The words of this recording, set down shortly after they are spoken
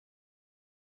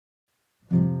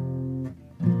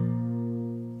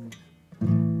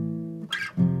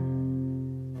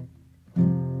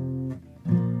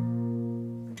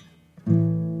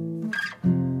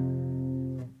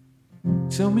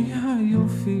Tell me how you're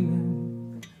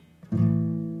feeling.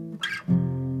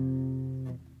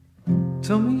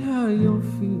 Tell me how you're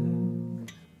feeling.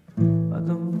 I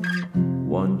don't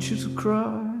want you to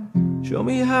cry. Show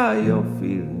me how you're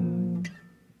feeling.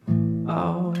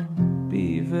 I'll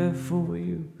be there for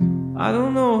you. I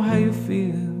don't know how you're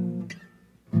feeling.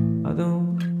 I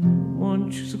don't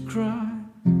want you to cry.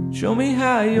 Show me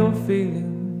how you're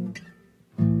feeling.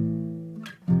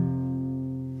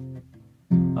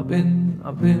 I've been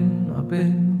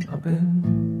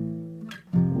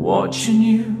watching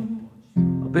you.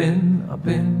 I've been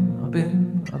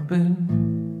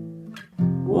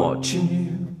watching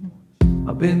you.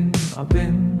 I've been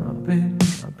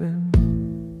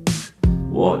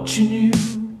watching you.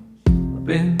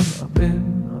 I've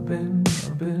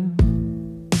been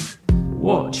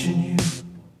watching you.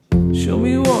 Show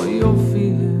me what you're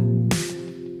feeling.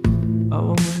 I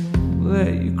won't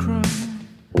let you cry.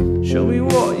 Show me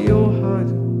what you're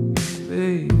hiding,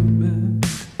 baby.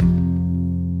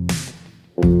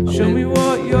 Show me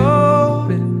what you're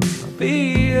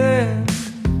feeling.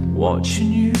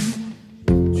 Watching you.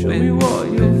 Show me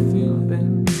what you're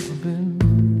feeling.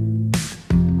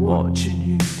 Watching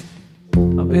you.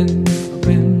 I've been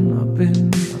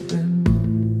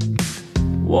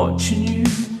watching you.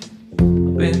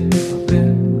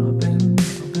 I've been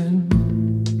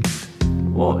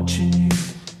watching you.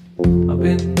 I've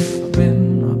been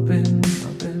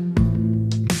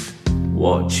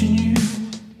watching you.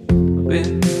 I've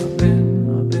been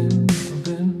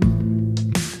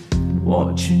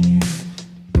watching you.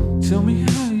 Tell me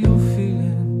how you're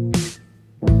feeling.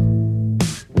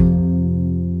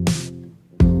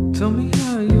 Tell me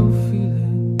how you're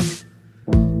feeling.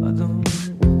 I don't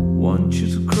want you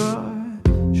to cry.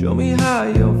 Show me how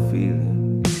you're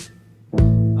feeling.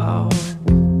 I'll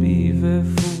be there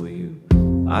for you.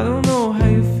 I don't know how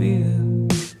you're feeling.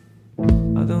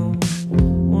 I don't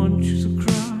want you to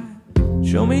cry.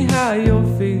 Show me how you're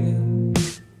feeling.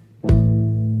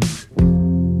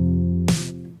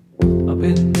 I've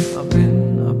been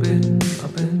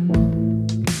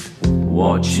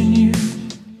watching you.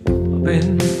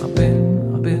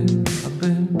 I've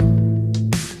been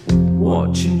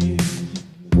watching you.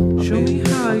 Show me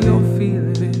how you're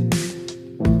feeling.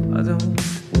 I don't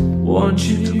want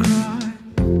you to cry.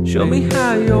 Show me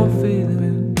how you're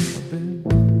feeling. I've been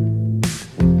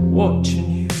watching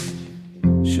you.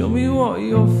 Show me what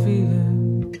you're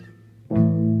feeling.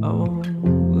 I won't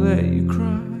let you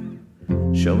cry.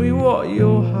 Show me what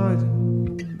you're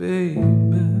hiding, baby.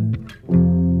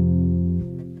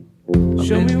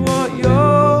 Show me what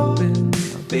you're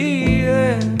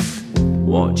feeling.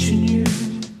 Watching you.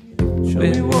 Show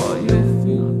me what you're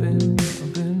feeling.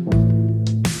 I've been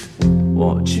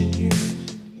watching you.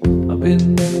 I've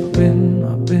been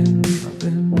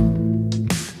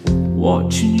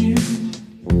watching you.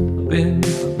 I've been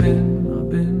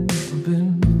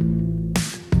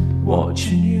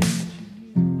watching you.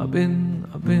 I've been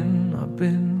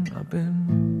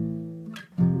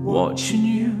watching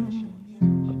you.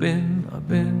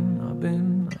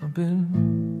 I've been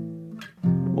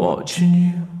watching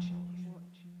you.